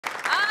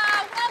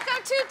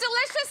to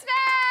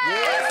Deliciousness!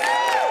 Yeah.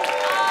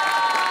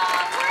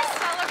 We're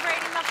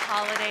celebrating the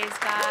holidays,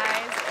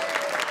 guys.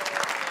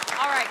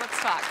 All right, let's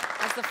talk.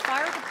 Has the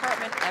fire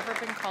department ever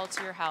been called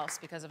to your house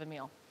because of a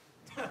meal?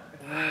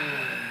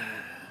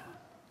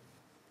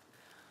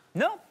 No.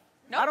 Nope.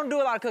 I don't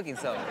do a lot of cooking,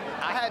 so.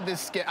 I had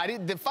this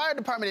the fire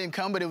department didn't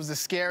come, but it was a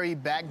scary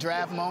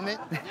backdraft moment.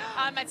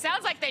 It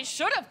sounds like they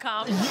should have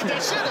come. Yeah,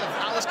 they should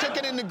have. I was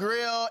cooking in the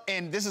grill,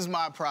 and this is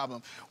my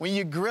problem. When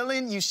you're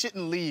grilling, you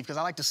shouldn't leave, because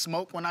I like to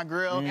smoke when I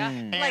grill. Yeah.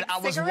 And Like I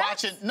was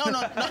cigarettes? watching. No.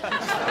 Smoke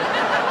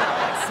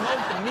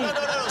the meat.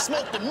 No,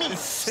 smoke the meat.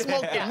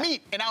 Smoke the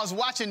meat. And I was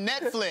watching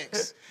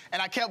Netflix,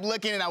 and I kept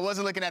looking, and I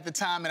wasn't looking at the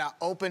time, and I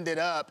opened it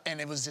up, and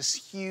it was this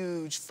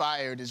huge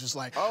fire. It was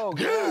like, oh,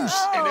 goosh!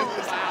 God. And it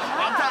was,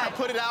 I'm trying to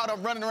put it out.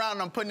 I'm running around,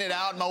 and I'm putting it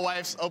out. My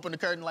wife's opened the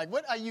curtain, like,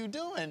 what are you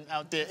doing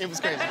out there? It was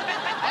crazy.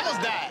 I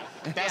almost died.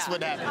 That's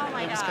what happened. Oh,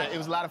 my God. It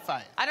was a lot of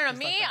fire. I don't know,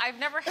 me, I've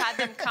never had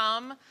them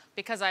come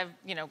because I've,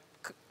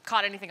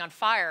 caught anything on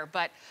fire,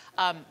 but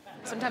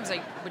sometimes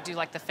I would do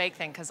like the fake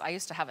thing because I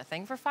used to have a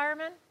thing for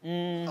firemen.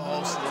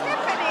 Oh,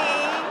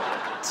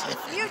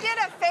 Tiffany, you did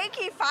a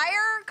fakey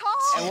fire call?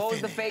 And what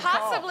was the fake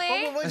Possibly.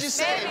 call? What'd you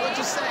say? Maybe. What'd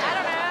you say? I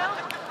don't know.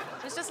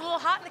 It was just a little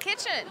hot in the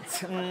kitchen.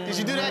 Did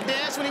you do that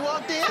dance when he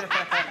walked in?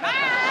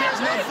 There's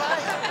no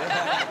fire.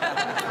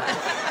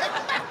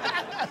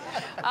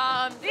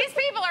 These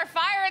people are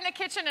fire in the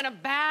kitchen in a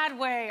bad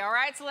way, all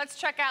right? So let's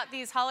check out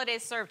these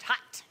holidays served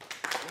hot.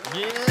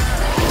 Yeah.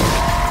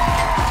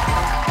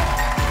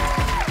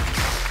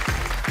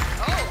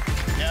 Oh.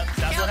 Yep,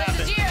 that's Kel, what happened.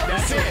 this is you.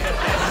 That's it.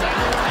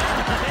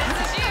 This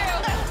is you.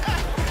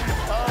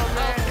 Oh,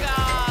 man. Oh,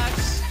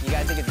 gosh. You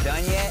guys think it's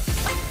done yet?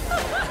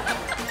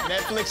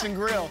 Netflix and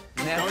grill.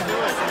 Netflix. Don't do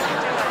it.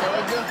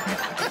 Don't do it.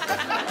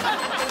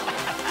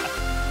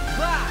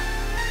 5,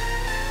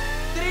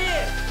 3.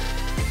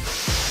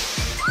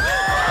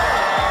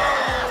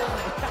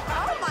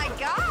 Oh my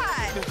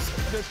God!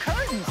 The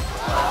curtains.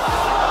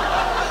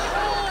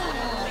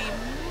 Holy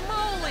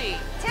moly.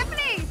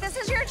 Tiffany, this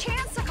is your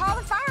chance to call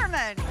the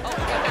firemen.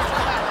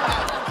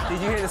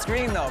 Did you hear the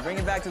scream, though? Bring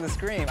it back to the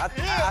scream. I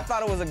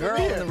thought it was a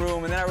girl in the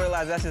room, and then I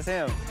realized that's just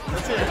him.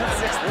 That's it. That's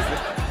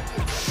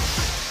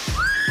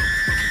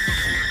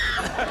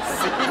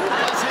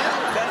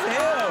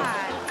him.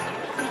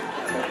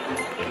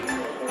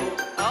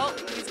 Oh,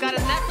 he's got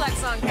his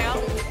Netflix on,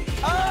 Kel.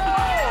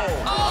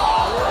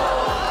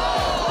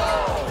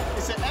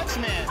 It's an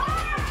X-Man.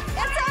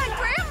 It's a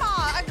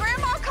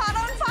grandma caught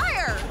on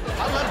fire.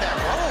 I love that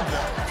robe,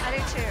 though. I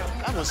do too.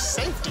 That was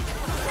safety.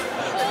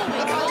 Holy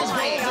Look at all those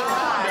moly. rolls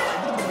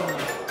around her.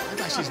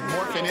 Looks like she's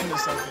morphing into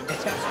something.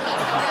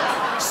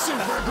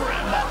 Super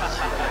grandma.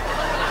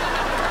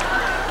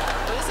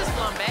 Oh, this is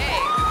flambe.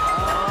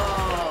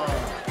 Oh,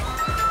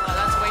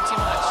 that's way too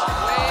much.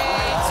 Way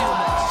too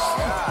much.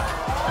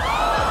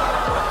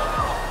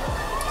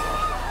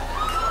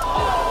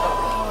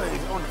 Oh,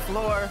 he's on the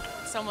floor.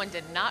 Someone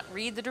did not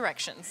read the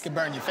directions. Could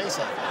burn your face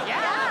off.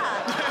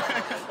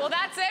 Yeah. Well,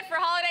 that's it for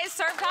holidays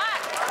served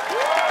hot.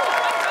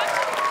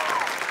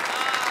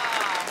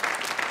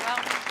 Well,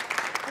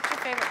 what's your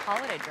favorite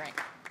holiday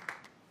drink?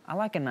 I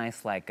like a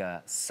nice,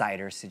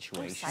 cider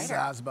situation. cider.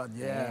 I was about,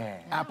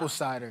 apple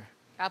cider.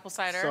 Apple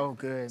cider. So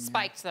good, man.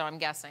 Spiked, though, I'm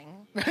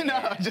guessing.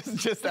 No,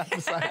 just apple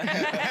cider.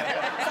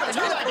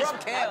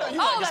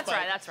 Oh, that's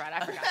right.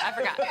 I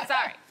forgot.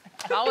 Sorry.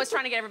 I'm always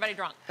trying to get everybody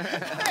drunk.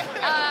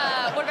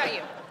 What about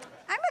you?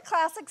 I'm a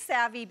classic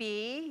Savvy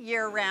Bee,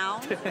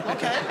 year-round.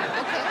 Okay.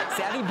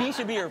 Savvy B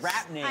should be your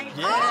rap name. Oh,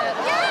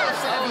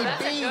 yes! Oh,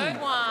 that's a good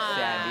one.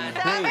 Savvy B.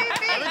 Savvy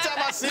Bee. Every time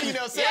I see you,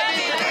 they'll say,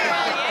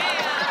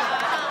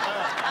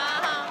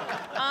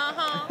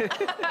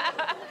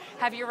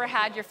 Have you ever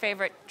had your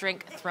favorite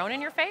drink thrown in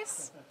your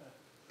face?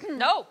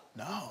 No.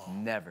 No.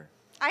 Never.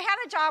 I had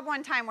a job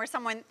one time where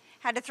someone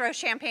had to throw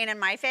champagne in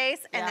my face,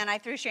 and then I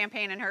threw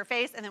champagne in her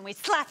face, and then we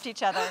slapped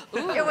each other.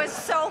 It was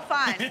so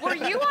fun. Were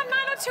you on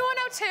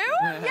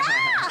 90210? Yeah!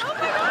 Oh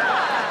my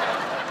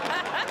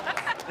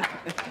God!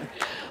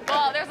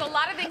 Well, there's a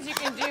lot of things you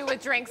can do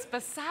with drinks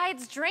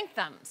besides drink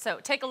them. So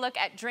take a look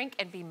at Drink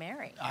and Be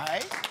Merry. All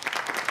right.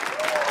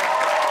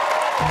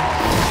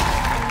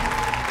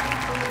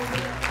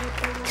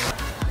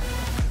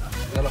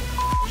 Is that a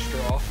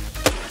straw?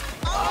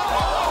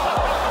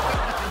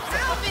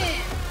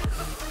 Calvin!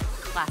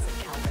 Classic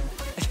Calvin.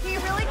 He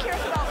really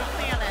cares about the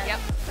planet. Yep.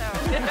 So.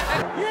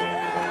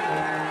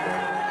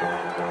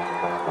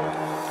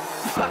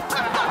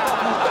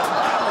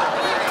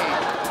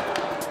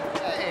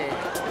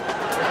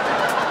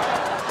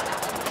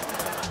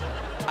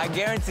 I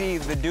guarantee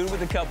the dude with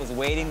the cup was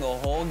waiting the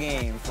whole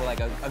game for a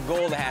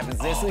goal to happen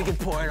so he could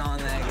pour it on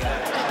that guy.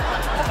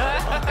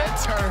 That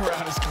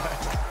turnaround is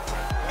classic.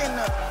 And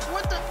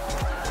what the?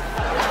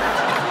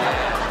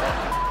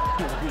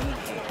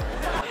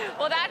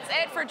 Well, that's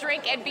it for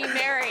Drink and Be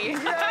Merry. Yo.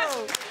 All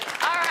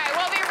right,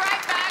 we'll be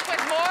right back with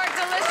more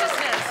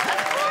deliciousness.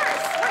 Of course.